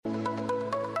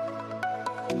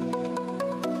Hello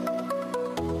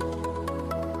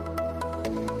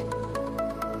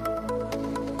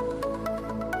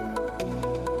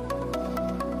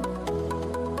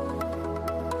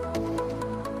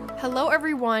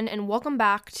everyone, and welcome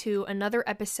back to another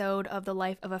episode of the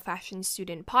Life of a Fashion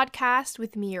Student podcast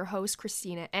with me, your host,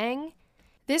 Christina Eng.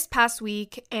 This past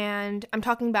week, and I'm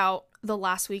talking about the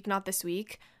last week, not this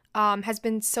week, has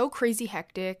been so crazy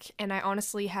hectic, and I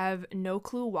honestly have no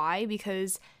clue why,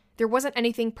 because there wasn't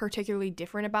anything particularly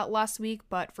different about last week,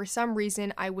 but for some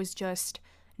reason I was just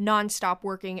non-stop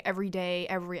working every day,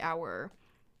 every hour.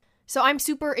 So I'm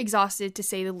super exhausted to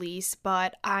say the least,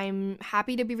 but I'm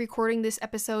happy to be recording this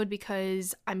episode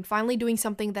because I'm finally doing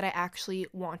something that I actually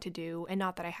want to do and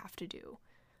not that I have to do.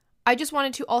 I just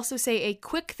wanted to also say a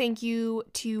quick thank you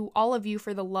to all of you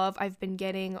for the love I've been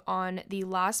getting on the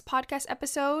last podcast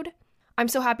episode. I'm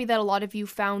so happy that a lot of you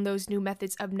found those new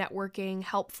methods of networking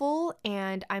helpful,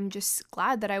 and I'm just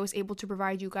glad that I was able to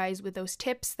provide you guys with those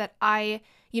tips that I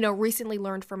recently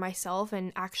learned for myself,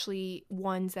 and actually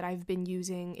ones that I've been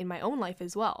using in my own life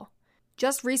as well.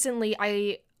 Just recently,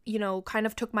 I kind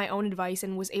of took my own advice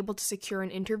and was able to secure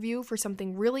an interview for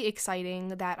something really exciting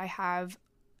that I have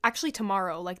actually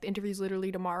tomorrow. Like, the interview's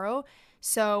literally tomorrow.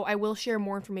 So I will share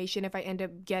more information if I end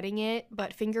up getting it,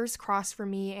 but fingers crossed for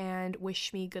me and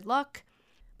wish me good luck.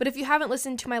 But if you haven't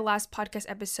listened to my last podcast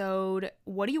episode,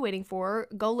 what are you waiting for?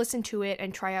 Go listen to it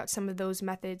and try out some of those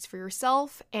methods for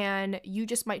yourself, and you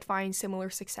just might find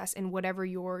similar success in whatever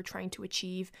you're trying to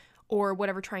achieve or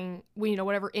whatever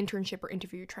internship or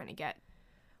interview you're trying to get.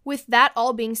 With that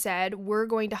all being said, we're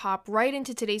going to hop right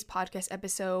into today's podcast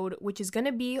episode, which is going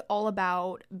to be all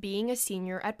about being a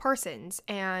senior at Parsons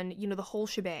and, the whole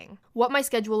shebang. What my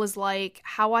schedule is like,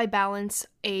 how I balance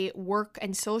a work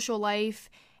and social life,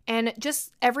 and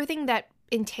just everything that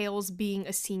entails being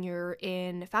a senior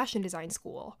in fashion design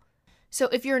school. So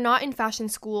if you're not in fashion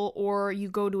school or you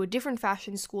go to a different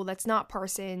fashion school that's not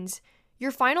Parsons,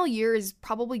 your final year is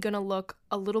probably going to look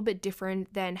a little bit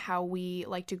different than how we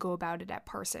like to go about it at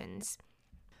Parsons.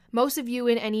 Most of you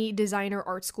in any design or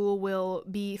art school will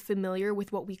be familiar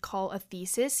with what we call a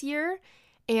thesis year,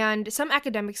 and some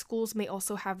academic schools may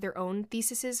also have their own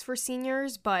theses for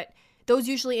seniors, but those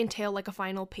usually entail like a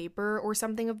final paper or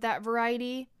something of that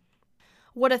variety.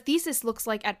 What a thesis looks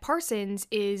like at Parsons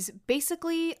is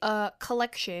basically a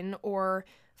collection or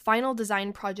final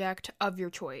design project of your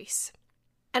choice.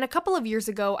 And a couple of years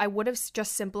ago, I would have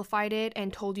just simplified it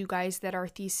and told you guys that our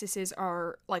theses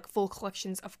are like full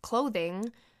collections of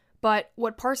clothing. But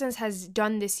what Parsons has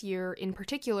done this year in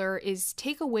particular is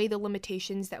take away the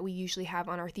limitations that we usually have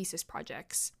on our thesis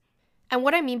projects. And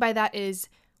what I mean by that is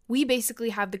we basically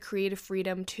have the creative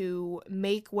freedom to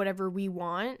make whatever we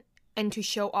want and to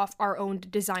show off our own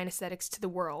design aesthetics to the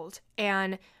world.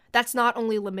 And that's not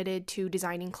only limited to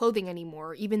designing clothing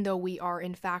anymore, even though we are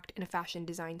in fact in a fashion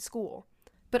design school.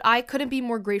 But I couldn't be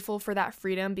more grateful for that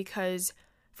freedom because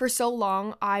for so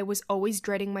long I was always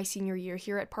dreading my senior year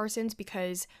here at Parsons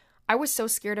because I was so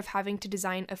scared of having to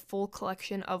design a full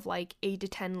collection of like 8 to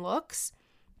 10 looks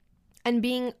and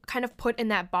being kind of put in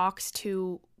that box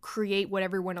to create what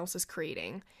everyone else is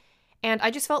creating. And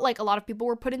I just felt like a lot of people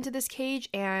were put into this cage,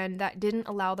 and that didn't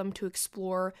allow them to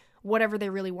explore whatever they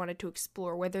really wanted to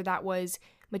explore, whether that was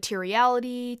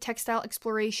materiality, textile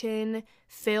exploration,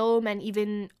 film, and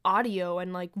even audio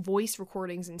and like voice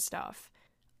recordings and stuff.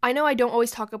 I know I don't always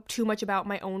talk up too much about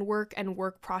my own work and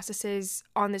work processes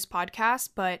on this podcast,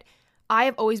 but I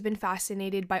have always been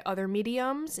fascinated by other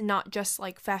mediums, not just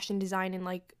like fashion design and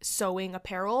like sewing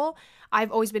apparel.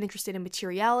 I've always been interested in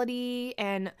materiality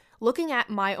and looking at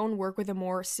my own work with a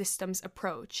more systems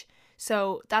approach.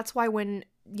 So that's why when,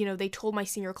 they told my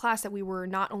senior class that we were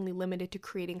not only limited to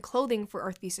creating clothing for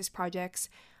our thesis projects,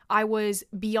 I was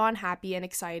beyond happy and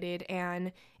excited,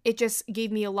 and it just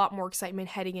gave me a lot more excitement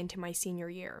heading into my senior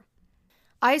year.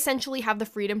 I essentially have the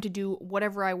freedom to do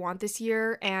whatever I want this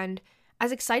year, and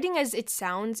as exciting as it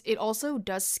sounds, it also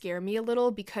does scare me a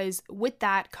little because with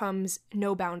that comes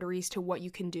no boundaries to what you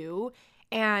can do.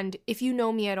 And if you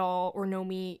know me at all or know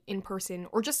me in person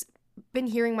or just been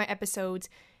hearing my episodes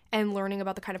and learning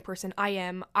about the kind of person I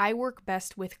am, I work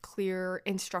best with clear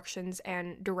instructions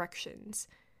and directions.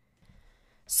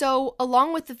 So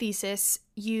along with the thesis,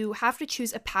 you have to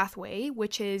choose a pathway,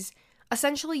 which is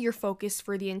essentially your focus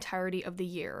for the entirety of the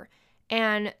year.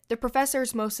 And the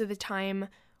professors most of the time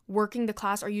working the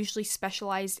class are usually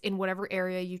specialized in whatever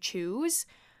area you choose.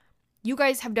 You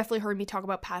guys have definitely heard me talk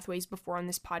about pathways before on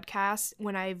this podcast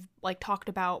when I've talked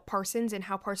about Parsons and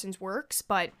how Parsons works,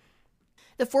 but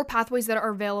the 4 pathways that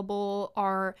are available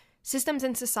are systems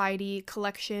and society,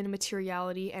 collection,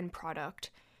 materiality, and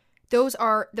product. Those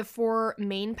are the 4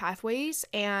 main pathways,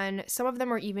 and some of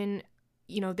them are even,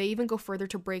 they even go further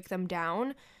to break them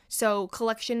down. So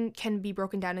collection can be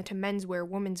broken down into menswear,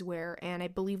 women's wear, and I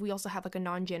believe we also have like a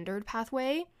non-gendered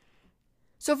pathway.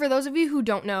 So for those of you who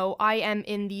don't know, I am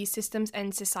in the systems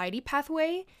and society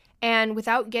pathway, and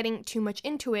without getting too much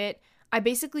into it, I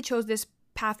basically chose this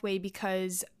pathway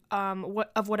because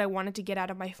what I wanted to get out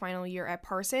of my final year at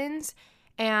Parsons,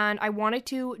 and I wanted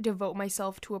to devote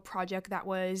myself to a project that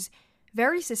was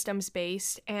very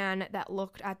systems-based and that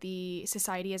looked at the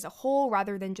society as a whole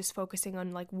rather than just focusing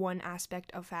on like one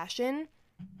aspect of fashion.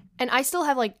 And I still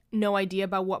have like no idea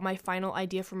about what my final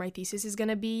idea for my thesis is going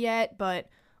to be yet, but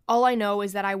all I know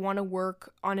is that I want to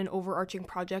work on an overarching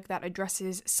project that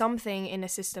addresses something in a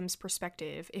systems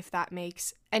perspective, if that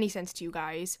makes any sense to you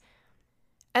guys.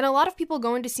 And a lot of people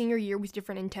go into senior year with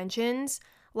different intentions.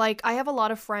 Like, I have a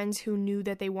lot of friends who knew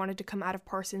that they wanted to come out of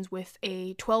Parsons with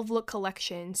a 12-look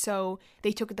collection, so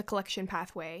they took the collection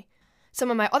pathway. Some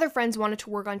of my other friends wanted to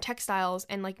work on textiles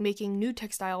and, like, making new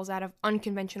textiles out of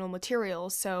unconventional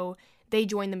materials, so they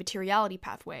joined the materiality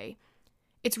pathway.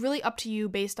 It's really up to you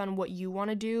based on what you want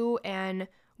to do and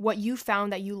what you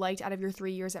found that you liked out of your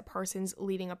 3 years at Parsons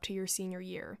leading up to your senior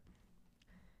year.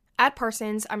 At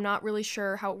Parsons, I'm not really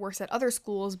sure how it works at other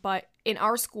schools, but in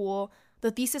our school, the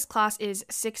thesis class is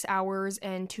 6 hours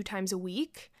and 2 times a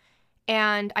week.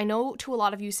 And I know to a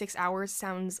lot of you 6 hours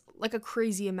sounds like a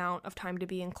crazy amount of time to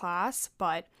be in class,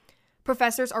 but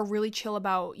professors are really chill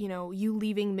about, you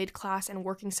leaving mid-class and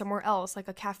working somewhere else, like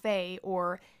a cafe,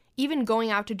 or even going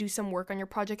out to do some work on your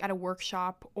project at a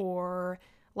workshop, or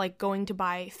like going to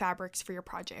buy fabrics for your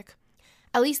project.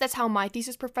 At least that's how my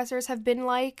thesis professors have been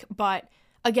like, but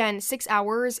again, 6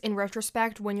 hours in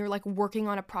retrospect when you're like working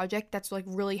on a project that's like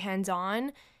really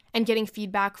hands-on and getting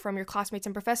feedback from your classmates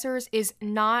and professors is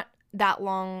not that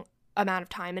long amount of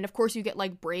time. And of course you get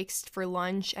like breaks for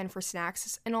lunch and for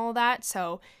snacks and all that,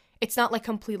 so it's not like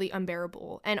completely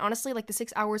unbearable. And honestly, like the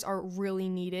 6 hours are really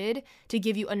needed to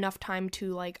give you enough time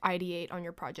to like ideate on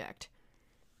your project.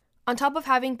 On top of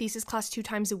having thesis class 2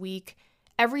 times a week,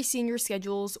 every senior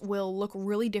schedules will look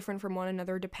really different from one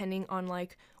another depending on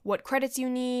like what credits you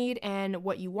need and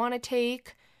what you want to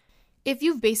take. If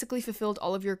you've basically fulfilled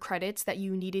all of your credits that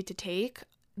you needed to take,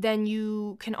 then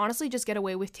you can honestly just get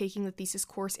away with taking the thesis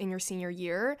course in your senior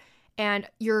year, and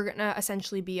you're gonna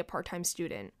essentially be a part-time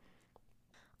student.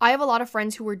 I have a lot of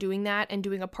friends who are doing that and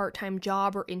doing a part-time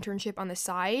job or internship on the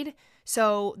side,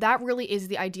 so that really is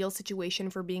the ideal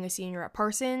situation for being a senior at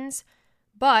Parsons.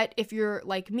 But if you're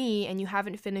like me and you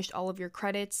haven't finished all of your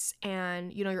credits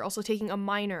and, you're also taking a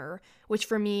minor, which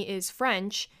for me is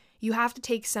French, you have to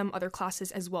take some other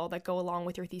classes as well that go along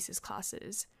with your thesis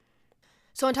classes.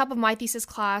 So on top of my thesis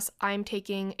class, I'm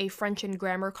taking a French and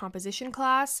grammar composition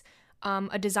class,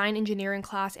 a design engineering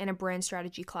class, and a brand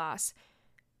strategy class.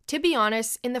 To be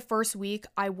honest, in the first week,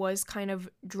 I was kind of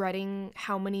dreading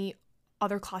how many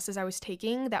other classes I was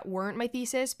taking that weren't my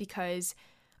thesis because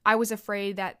I was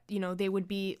afraid that, they would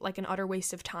be like an utter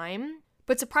waste of time.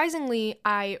 But surprisingly,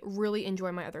 I really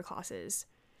enjoy my other classes.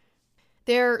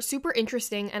 They're super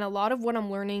interesting, and a lot of what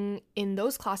I'm learning in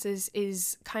those classes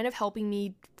is kind of helping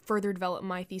me further develop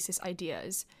my thesis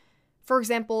ideas. For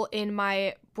example, in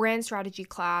my brand strategy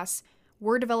class,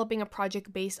 we're developing a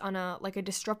project based on a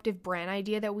disruptive brand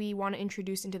idea that we want to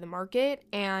introduce into the market,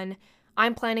 and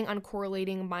I'm planning on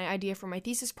correlating my idea for my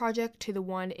thesis project to the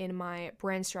one in my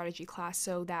brand strategy class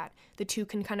so that the two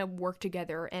can kind of work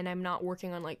together and I'm not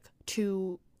working on like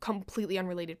 2 completely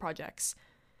unrelated projects.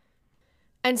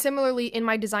 And similarly, in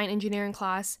my design engineering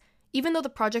class, even though the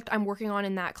project I'm working on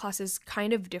in that class is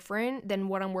kind of different than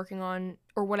what I'm working on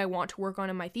or what I want to work on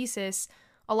in my thesis,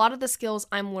 a lot of the skills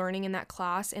I'm learning in that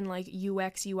class in like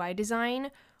UX, UI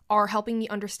design are helping me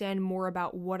understand more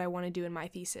about what I want to do in my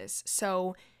thesis.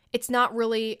 So it's not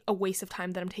really a waste of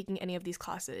time that I'm taking any of these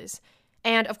classes.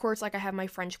 And of course, like I have my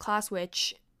French class,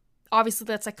 which obviously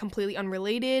that's like completely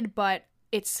unrelated, but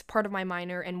it's part of my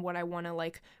minor and what I want to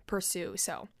like pursue.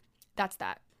 So that's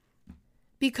that.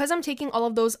 Because I'm taking all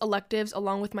of those electives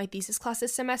along with my thesis class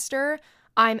this semester,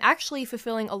 I'm actually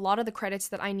fulfilling a lot of the credits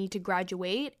that I need to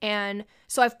graduate. And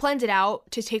so I've planned it out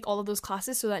to take all of those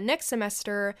classes so that next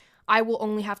semester I will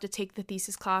only have to take the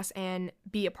thesis class and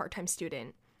be a part-time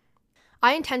student.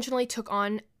 I intentionally took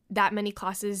on that many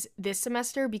classes this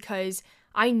semester because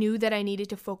I knew that I needed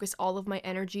to focus all of my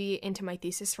energy into my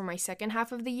thesis for my second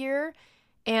half of the year.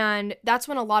 And that's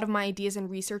when a lot of my ideas and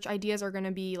research ideas are going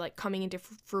to be like coming into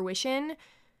fruition.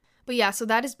 But yeah, so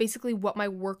that is basically what my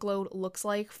workload looks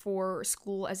like for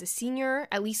school as a senior,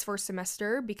 at least first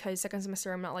semester, because second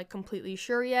semester I'm not like completely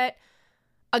sure yet.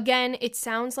 Again, it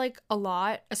sounds like a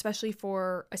lot, especially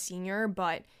for a senior,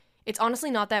 but it's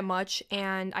honestly not that much,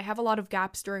 and I have a lot of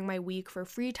gaps during my week for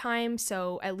free time,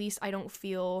 so at least I don't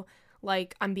feel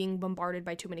like I'm being bombarded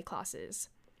by too many classes.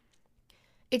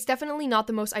 It's definitely not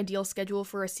the most ideal schedule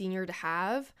for a senior to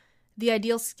have. The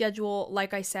ideal schedule,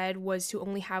 like I said, was to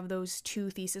only have those 2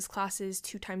 thesis classes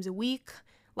 2 times a week,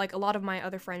 like a lot of my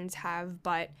other friends have,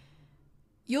 but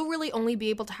you'll really only be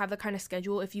able to have the kind of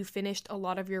schedule if you finished a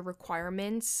lot of your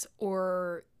requirements,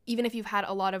 or even if you've had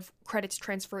a lot of credits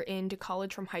transfer into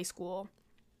college from high school.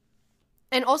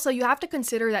 And also, you have to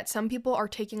consider that some people are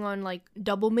taking on like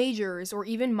double majors or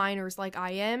even minors like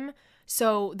I am,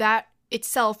 so that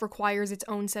itself requires its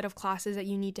own set of classes that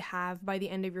you need to have by the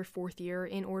end of your 4th year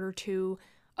in order to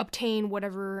obtain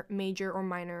whatever major or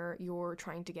minor you're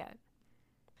trying to get.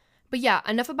 But yeah,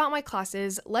 enough about my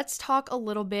classes. Let's talk a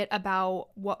little bit about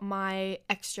what my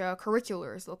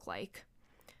extracurriculars look like.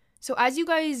 So as you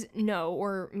guys know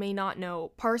or may not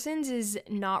know, Parsons is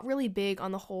not really big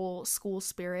on the whole school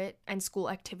spirit and school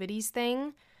activities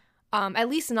thing, at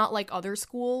least not like other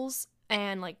schools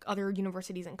and like other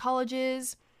universities and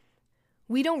colleges.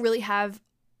 We don't really have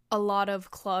a lot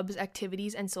of clubs,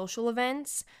 activities, and social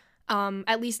events.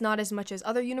 At least not as much as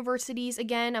other universities.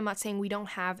 Again, I'm not saying we don't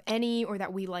have any or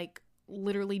that we like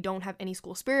literally don't have any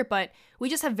school spirit, but we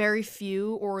just have very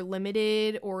few or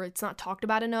limited, or it's not talked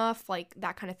about enough, like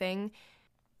that kind of thing.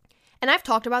 And I've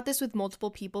talked about this with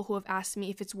multiple people who have asked me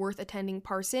if it's worth attending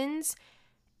Parsons.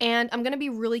 And I'm going to be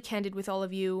really candid with all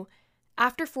of you.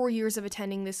 After 4 years of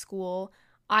attending this school,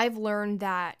 I've learned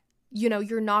that,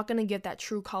 you're not going to get that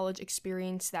true college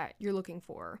experience that you're looking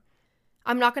for.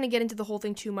 I'm not going to get into the whole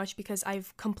thing too much because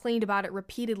I've complained about it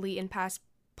repeatedly in past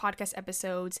podcast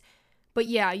episodes. But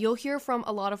yeah, you'll hear from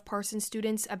a lot of Parsons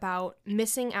students about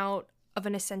missing out of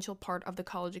an essential part of the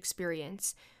college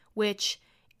experience, which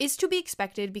is to be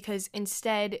expected because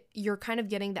instead you're kind of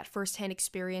getting that firsthand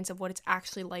experience of what it's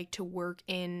actually like to work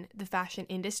in the fashion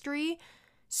industry.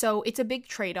 So it's a big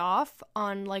trade-off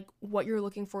on like what you're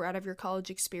looking for out of your college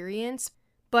experience.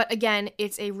 But again,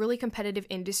 it's a really competitive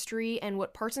industry, and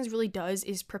what Parsons really does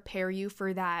is prepare you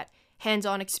for that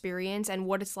hands-on experience and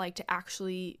what it's like to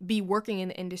actually be working in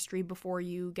the industry before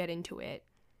you get into it.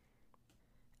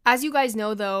 As you guys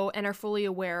know, though, and are fully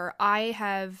aware, I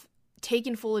have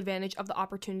taken full advantage of the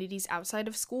opportunities outside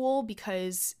of school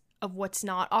because of what's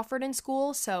not offered in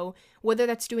school. So whether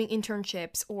that's doing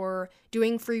internships or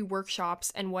doing free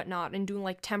workshops and whatnot and doing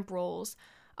like temp roles,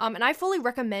 and I fully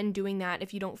recommend doing that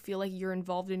if you don't feel like you're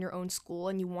involved in your own school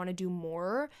and you want to do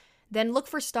more, then look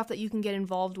for stuff that you can get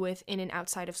involved with in an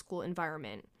outside of school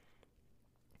environment.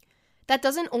 That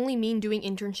doesn't only mean doing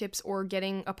internships or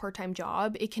getting a part-time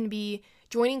job. It can be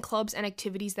joining clubs and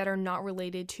activities that are not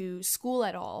related to school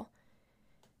at all.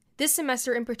 This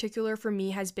semester in particular for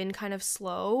me has been kind of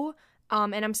slow,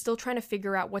 and I'm still trying to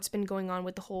figure out what's been going on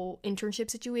with the whole internship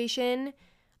situation.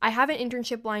 I have an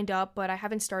internship lined up, but I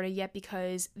haven't started yet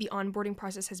because the onboarding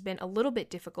process has been a little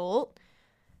bit difficult.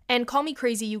 And call me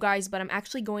crazy, you guys, but I'm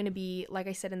actually going to be, like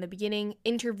I said in the beginning,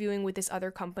 interviewing with this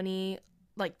other company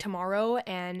like tomorrow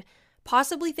and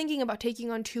possibly thinking about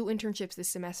taking on 2 internships this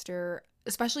semester,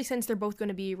 especially since they're both going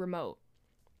to be remote.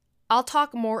 I'll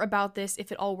talk more about this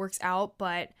if it all works out,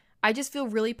 but I just feel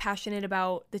really passionate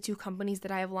about the 2 companies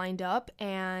that I have lined up,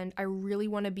 and I really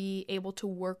want to be able to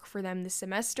work for them this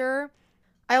semester.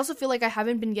 I also feel like I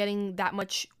haven't been getting that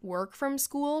much work from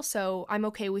school, so I'm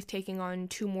okay with taking on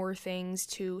 2 more things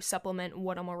to supplement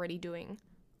what I'm already doing.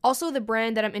 Also, the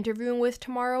brand that I'm interviewing with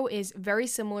tomorrow is very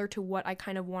similar to what I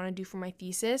kind of want to do for my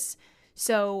thesis,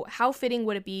 so how fitting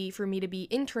would it be for me to be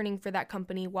interning for that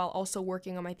company while also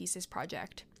working on my thesis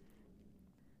project?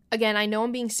 Again, I know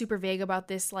I'm being super vague about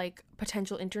this like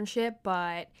potential internship,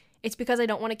 but it's because I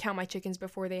don't want to count my chickens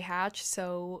before they hatch,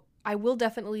 so I will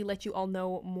definitely let you all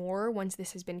know more once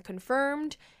this has been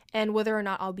confirmed and whether or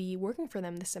not I'll be working for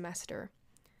them this semester.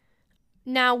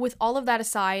 Now, with all of that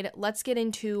aside, let's get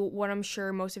into what I'm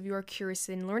sure most of you are curious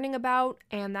in learning about,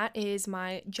 and that is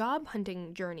my job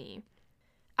hunting journey.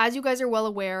 As you guys are well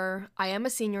aware, I am a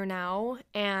senior now,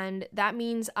 and that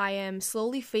means I am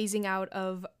slowly phasing out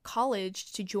of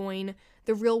college to join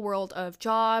the real world of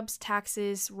jobs,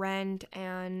 taxes, rent,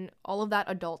 and all of that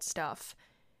adult stuff.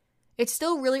 It's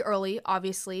still really early,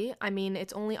 obviously. I mean,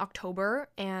 it's only October,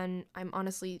 and I'm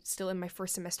honestly still in my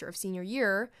first semester of senior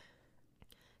year.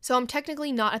 So I'm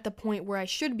technically not at the point where I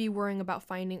should be worrying about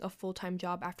finding a full-time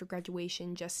job after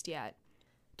graduation just yet.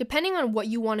 Depending on what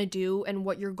you want to do and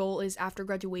what your goal is after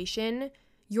graduation,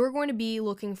 you're going to be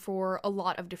looking for a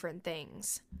lot of different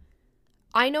things.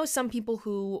 I know some people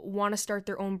who want to start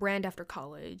their own brand after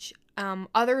college.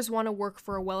 Others want to work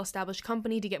for a well-established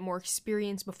company to get more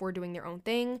experience before doing their own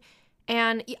thing.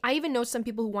 And I even know some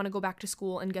people who want to go back to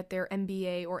school and get their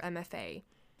MBA or MFA.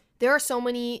 There are so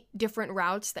many different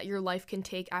routes that your life can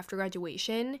take after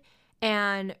graduation.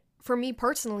 And for me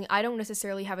personally, I don't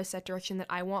necessarily have a set direction that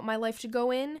I want my life to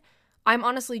go in. I'm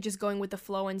honestly just going with the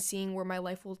flow and seeing where my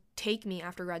life will take me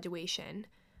after graduation.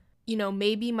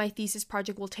 Maybe my thesis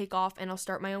project will take off and I'll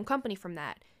start my own company from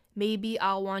that. Maybe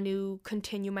I'll want to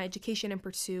continue my education and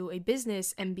pursue a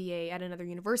business MBA at another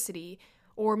university.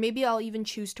 Or maybe I'll even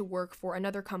choose to work for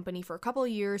another company for a couple of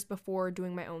years before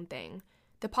doing my own thing.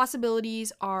 The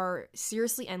possibilities are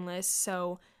seriously endless,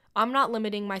 so I'm not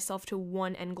limiting myself to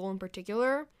one end goal in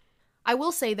particular. I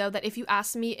will say, though, that if you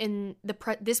ask me in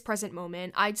this present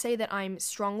moment, I'd say that I'm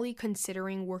strongly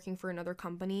considering working for another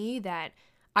company that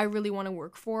I really want to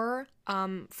work for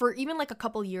even like a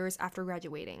couple years after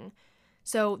graduating.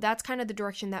 So that's kind of the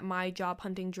direction that my job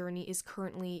hunting journey is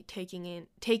currently taking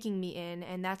me in,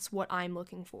 and that's what I'm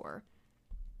looking for.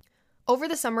 Over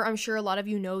the summer, I'm sure a lot of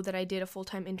you know that I did a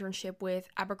full-time internship with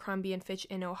Abercrombie & Fitch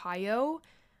in Ohio,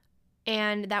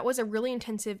 and that was a really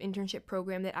intensive internship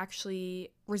program that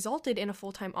actually resulted in a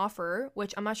full-time offer,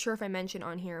 which I'm not sure if I mentioned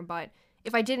on here, but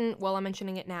if I didn't, well, I'm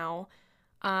mentioning it now.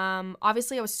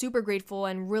 Obviously, I was super grateful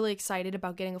and really excited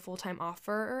about getting a full-time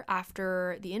offer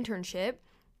after the internship.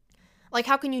 Like,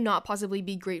 how can you not possibly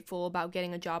be grateful about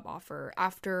getting a job offer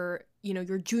after,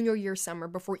 your junior year summer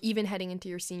before even heading into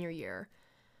your senior year?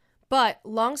 But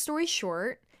long story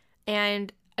short,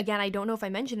 and again, I don't know if I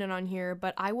mentioned it on here,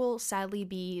 but I will sadly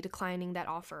be declining that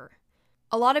offer.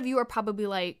 A lot of you are probably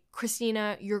like,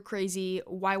 Christina, you're crazy.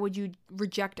 Why would you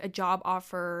reject a job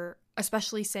offer,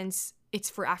 especially since it's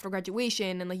for after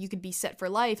graduation and like you could be set for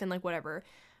life and like whatever.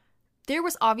 There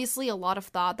was obviously a lot of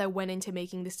thought that went into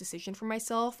making this decision for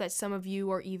myself that some of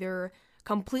you are either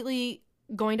completely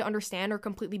going to understand or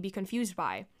completely be confused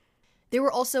by. There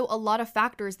were also a lot of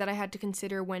factors that I had to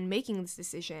consider when making this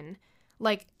decision.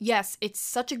 Like, yes, it's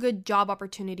such a good job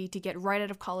opportunity to get right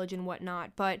out of college and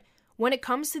whatnot, but when it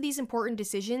comes to these important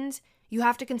decisions, you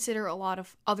have to consider a lot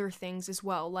of other things as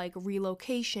well, like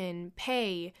relocation,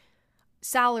 pay,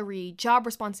 salary, job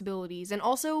responsibilities, and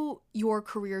also your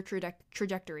career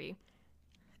trajectory.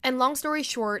 And long story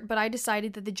short, but I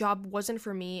decided that the job wasn't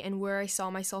for me and where I saw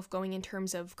myself going in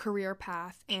terms of career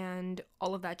path and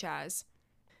all of that jazz.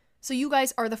 So you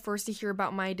guys are the first to hear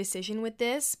about my decision with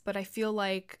this, but I feel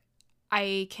like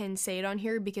I can say it on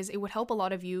here because it would help a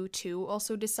lot of you to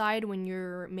also decide when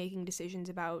you're making decisions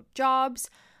about jobs.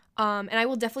 And I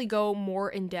will definitely go more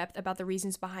in depth about the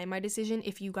reasons behind my decision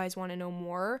if you guys want to know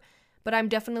more. But I'm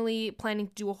definitely planning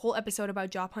to do a whole episode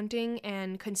about job hunting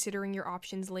and considering your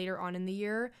options later on in the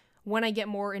year when I get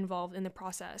more involved in the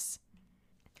process.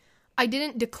 I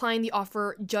didn't decline the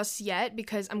offer just yet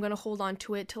because I'm going to hold on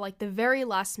to it till like the very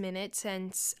last minute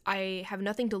since I have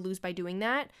nothing to lose by doing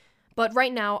that. But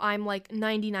right now I'm like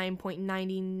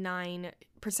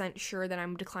 99.99% sure that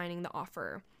I'm declining the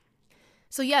offer.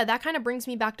 So yeah, that kind of brings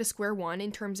me back to square one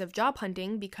in terms of job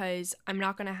hunting because I'm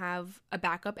not going to have a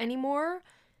backup anymore.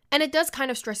 And it does kind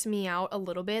of stress me out a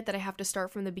little bit that I have to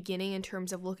start from the beginning in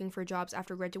terms of looking for jobs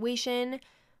after graduation.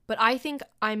 But I think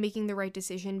I'm making the right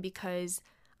decision because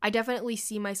I definitely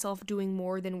see myself doing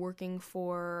more than working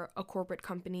for a corporate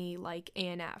company like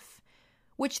A&F.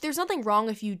 Which there's nothing wrong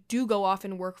if you do go off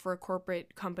and work for a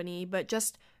corporate company, but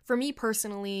just for me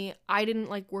personally, I didn't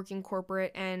like working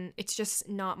corporate and it's just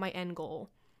not my end goal.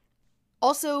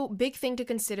 Also, big thing to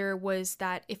consider was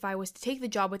that if I was to take the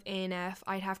job with A&F,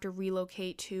 I'd have to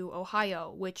relocate to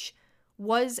Ohio, which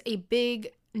was a big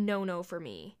no-no for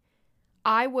me.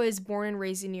 I was born and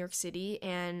raised in New York City,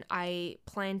 and I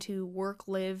plan to work,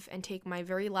 live, and take my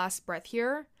very last breath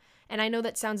here. And I know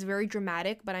that sounds very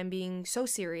dramatic, but I'm being so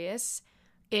serious.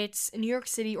 It's New York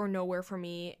City or nowhere for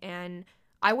me, and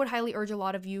I would highly urge a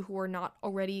lot of you who are not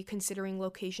already considering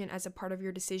location as a part of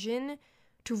your decision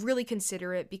to really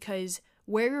consider it because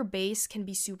where you're based can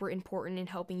be super important in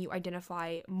helping you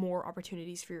identify more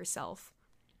opportunities for yourself.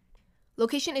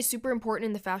 Location is super important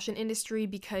in the fashion industry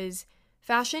because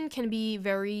fashion can be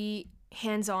very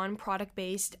hands-on,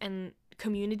 product-based, and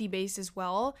community-based as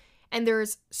well, and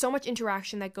there's so much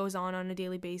interaction that goes on a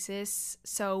daily basis,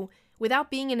 so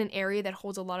without being in an area that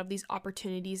holds a lot of these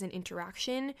opportunities and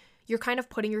interaction, you're kind of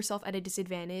putting yourself at a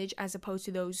disadvantage as opposed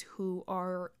to those who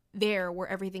are there where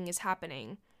everything is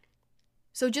happening.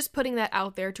 So just putting that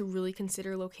out there to really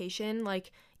consider location,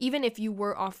 like even if you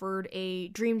were offered a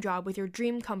dream job with your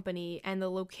dream company and the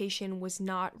location was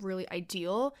not really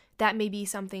ideal, that may be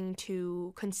something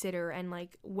to consider and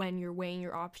like when you're weighing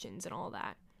your options and all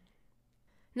that.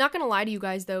 Not gonna lie to you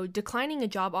guys though, declining a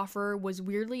job offer was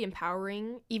weirdly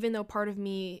empowering, even though part of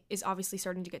me is obviously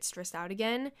starting to get stressed out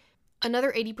again.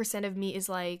 Another 80% of me is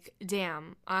like,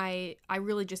 damn, I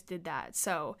really just did that.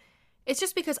 So it's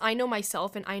just because I know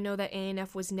myself and I know that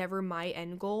ANF was never my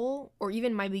end goal or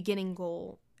even my beginning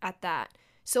goal at that.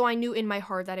 So I knew in my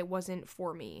heart that it wasn't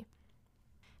for me.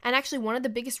 And actually, one of the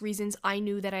biggest reasons I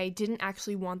knew that I didn't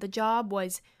actually want the job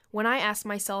was when I asked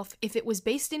myself if it was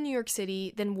based in New York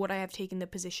City, then would I have taken the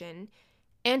position?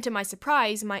 And to my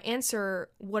surprise, my answer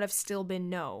would have still been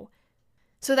no.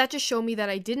 So that just showed me that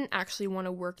I didn't actually want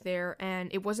to work there,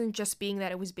 and it wasn't just being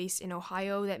that it was based in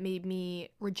Ohio that made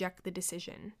me reject the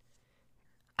decision.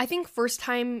 I think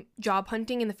first-time job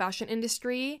hunting in the fashion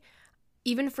industry,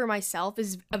 even for myself,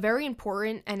 is a very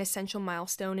important and essential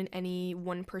milestone in any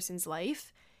one person's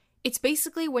life. It's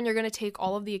basically when you're going to take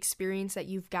all of the experience that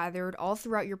you've gathered all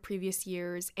throughout your previous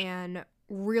years and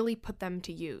really put them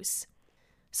to use.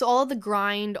 So all of the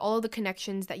grind, all of the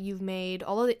connections that you've made,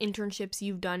 all of the internships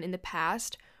you've done in the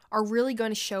past are really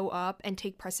going to show up and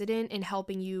take precedent in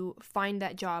helping you find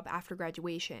that job after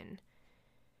graduation.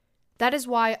 That is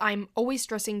why I'm always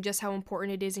stressing just how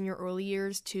important it is in your early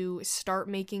years to start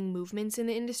making movements in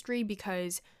the industry,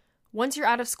 because once you're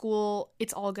out of school,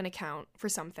 it's all going to count for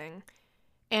something.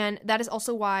 And that is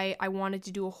also why I wanted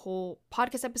to do a whole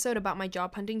podcast episode about my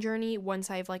job hunting journey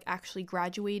once I've actually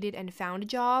graduated and found a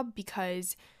job,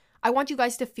 because I want you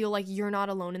guys to feel like you're not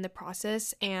alone in the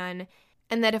process, and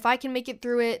that if I can make it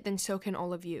through it, then so can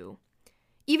all of you.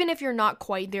 Even if you're not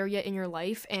quite there yet in your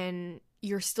life and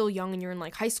you're still young and you're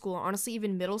in high school, or honestly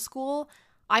even middle school,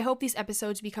 I hope these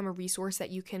episodes become a resource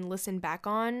that you can listen back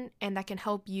on and that can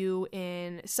help you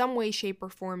in some way, shape, or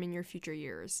form in your future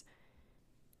years.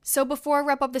 So before I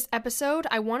wrap up this episode,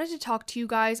 I wanted to talk to you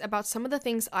guys about some of the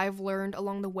things I've learned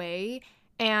along the way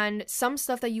and some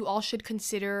stuff that you all should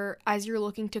consider as you're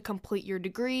looking to complete your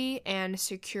degree and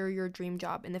secure your dream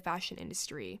job in the fashion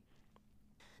industry.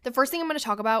 The first thing I'm going to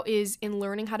talk about is in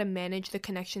learning how to manage the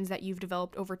connections that you've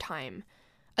developed over time.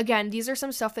 Again, these are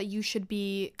some stuff that you should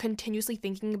be continuously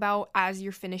thinking about as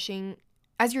you're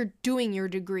doing your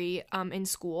degree in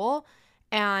school.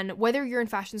 And whether you're in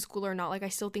fashion school or not, I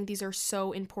still think these are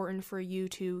so important for you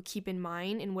to keep in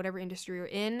mind in whatever industry you're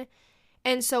in.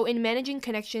 And so in managing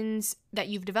connections that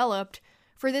you've developed,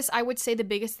 for this, I would say the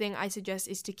biggest thing I suggest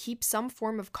is to keep some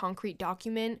form of concrete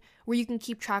document where you can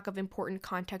keep track of important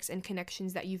contacts and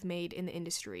connections that you've made in the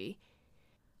industry.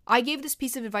 I gave this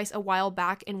piece of advice a while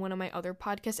back in one of my other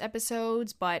podcast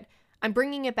episodes, but I'm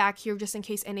bringing it back here just in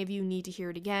case any of you need to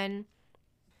hear it again.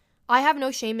 I have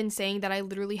no shame in saying that I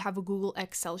literally have a Google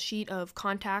Excel sheet of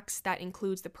contacts that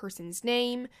includes the person's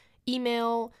name,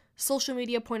 email, social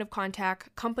media point of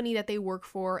contact, company that they work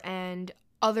for, and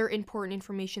other important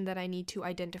information that I need to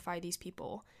identify these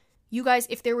people. You guys,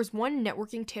 if there was one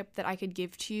networking tip that I could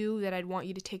give to you that I'd want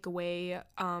you to take away,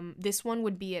 this one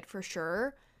would be it for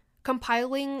sure.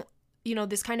 Compiling,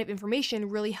 this kind of information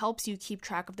really helps you keep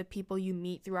track of the people you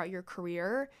meet throughout your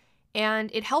career. And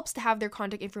it helps to have their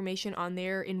contact information on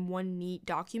there in one neat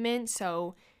document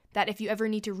so that if you ever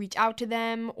need to reach out to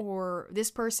them or this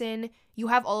person, you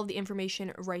have all of the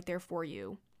information right there for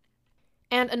you.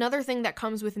 And another thing that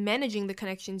comes with managing the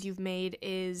connections you've made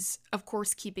is, of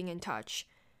course, keeping in touch.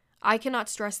 I cannot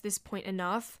stress this point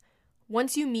enough.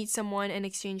 Once you meet someone and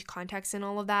exchange contacts and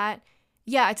all of that,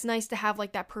 yeah, it's nice to have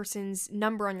that person's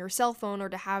number on your cell phone or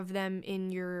to have them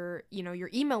in your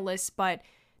email list, but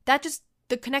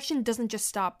the connection doesn't just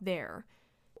stop there.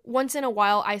 Once in a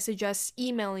while, I suggest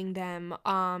emailing them,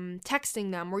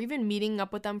 texting them, or even meeting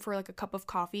up with them for a cup of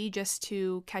coffee just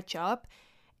to catch up.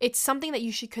 It's something that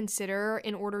you should consider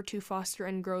in order to foster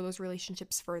and grow those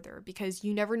relationships further, because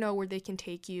you never know where they can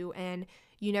take you, and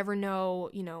you never know,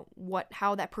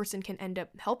 how that person can end up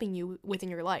helping you within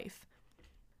your life.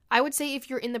 I would say if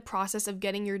you're in the process of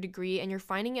getting your degree and you're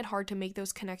finding it hard to make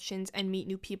those connections and meet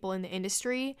new people in the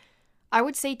industry, I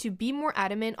would say to be more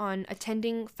adamant on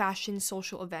attending fashion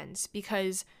social events,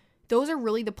 because those are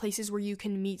really the places where you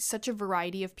can meet such a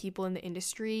variety of people in the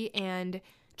industry and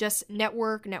just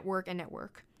network.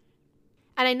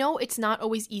 And I know it's not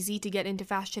always easy to get into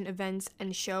fashion events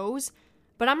and shows,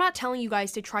 but I'm not telling you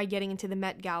guys to try getting into the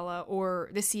Met Gala or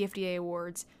the CFDA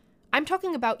Awards. I'm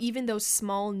talking about even those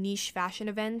small niche fashion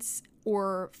events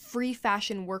or free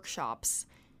fashion workshops.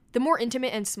 The more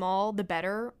intimate and small, the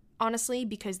better, honestly,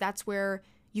 because that's where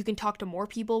you can talk to more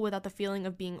people without the feeling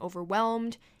of being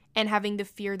overwhelmed and having the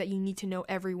fear that you need to know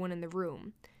everyone in the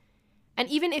room. And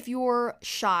even if you're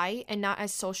shy and not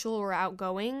as social or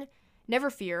outgoing, never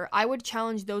fear. I would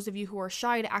challenge those of you who are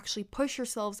shy to actually push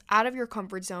yourselves out of your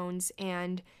comfort zones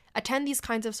and attend these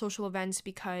kinds of social events,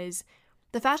 because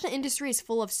The fashion industry is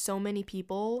full of so many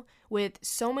people with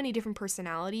so many different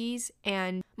personalities,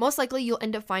 and most likely you'll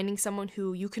end up finding someone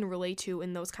who you can relate to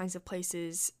in those kinds of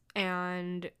places.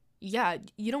 And yeah,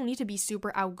 you don't need to be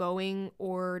super outgoing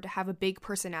or to have a big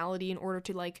personality in order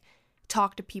to like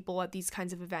talk to people at these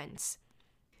kinds of events.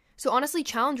 So honestly,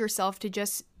 challenge yourself to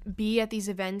just be at these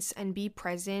events and be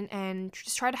present and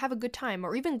just try to have a good time,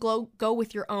 or even go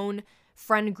with your own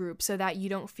friend group so that you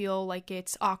don't feel like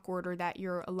it's awkward or that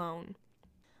you're alone.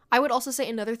 I would also say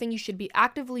another thing you should be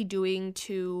actively doing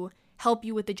to help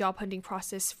you with the job hunting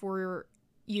process for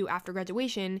you after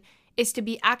graduation is to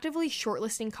be actively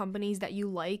shortlisting companies that you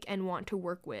like and want to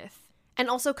work with, and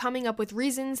also coming up with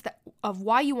reasons of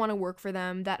why you want to work for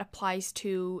them that applies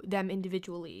to them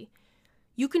individually.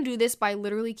 You can do this by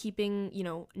literally keeping,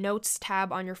 notes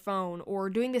tab on your phone, or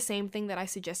doing the same thing that I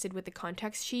suggested with the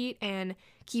context sheet and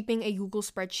keeping a Google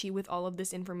spreadsheet with all of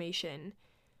this information.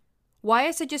 Why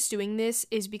I suggest doing this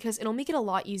is because it'll make it a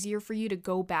lot easier for you to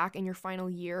go back in your final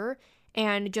year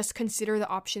and just consider the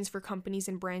options for companies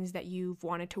and brands that you've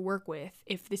wanted to work with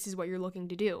if this is what you're looking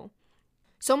to do.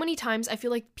 So many times I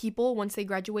feel like people, once they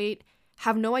graduate,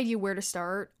 have no idea where to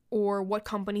start or what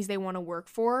companies they want to work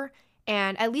for.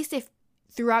 And at least if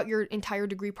throughout your entire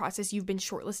degree process you've been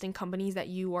shortlisting companies that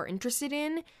you are interested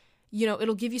in,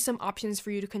 it'll give you some options for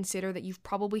you to consider that you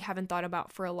probably haven't thought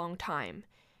about for a long time.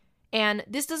 And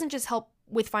this doesn't just help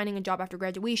with finding a job after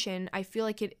graduation. I feel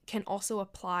like it can also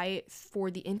apply for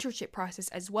the internship process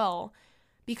as well,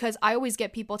 because I always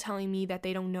get people telling me that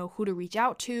they don't know who to reach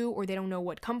out to, or they don't know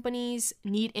what companies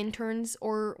need interns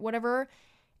or whatever.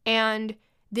 And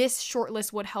this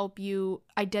shortlist would help you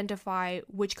identify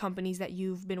which companies that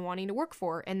you've been wanting to work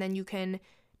for, and then you can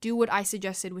do what I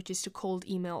suggested, which is to cold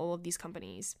email all of these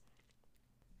companies.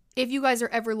 If you guys are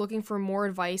ever looking for more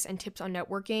advice and tips on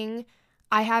networking,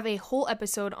 I have a whole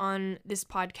episode on this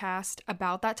podcast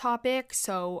about that topic,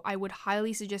 so I would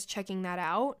highly suggest checking that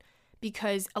out,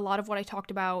 because a lot of what I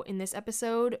talked about in this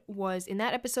episode was in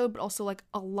that episode, but also like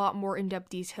a lot more in-depth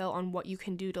detail on what you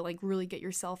can do to like really get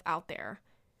yourself out there.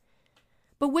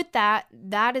 But with that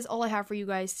is all I have for you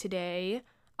guys today.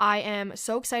 I am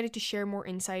so excited to share more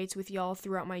insights with y'all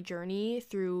throughout my journey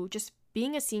through just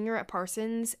being a senior at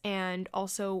Parsons, and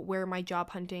also where my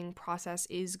job hunting process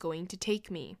is going to take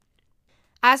me.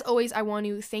 As always, I want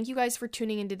to thank you guys for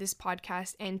tuning into this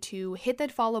podcast and to hit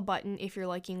that follow button if you're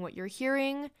liking what you're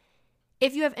hearing.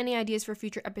 If you have any ideas for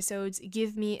future episodes,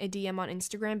 give me a DM on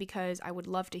Instagram because I would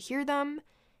love to hear them.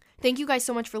 Thank you guys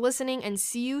so much for listening, and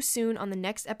see you soon on the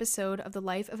next episode of the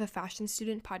Life of a Fashion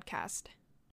Student podcast.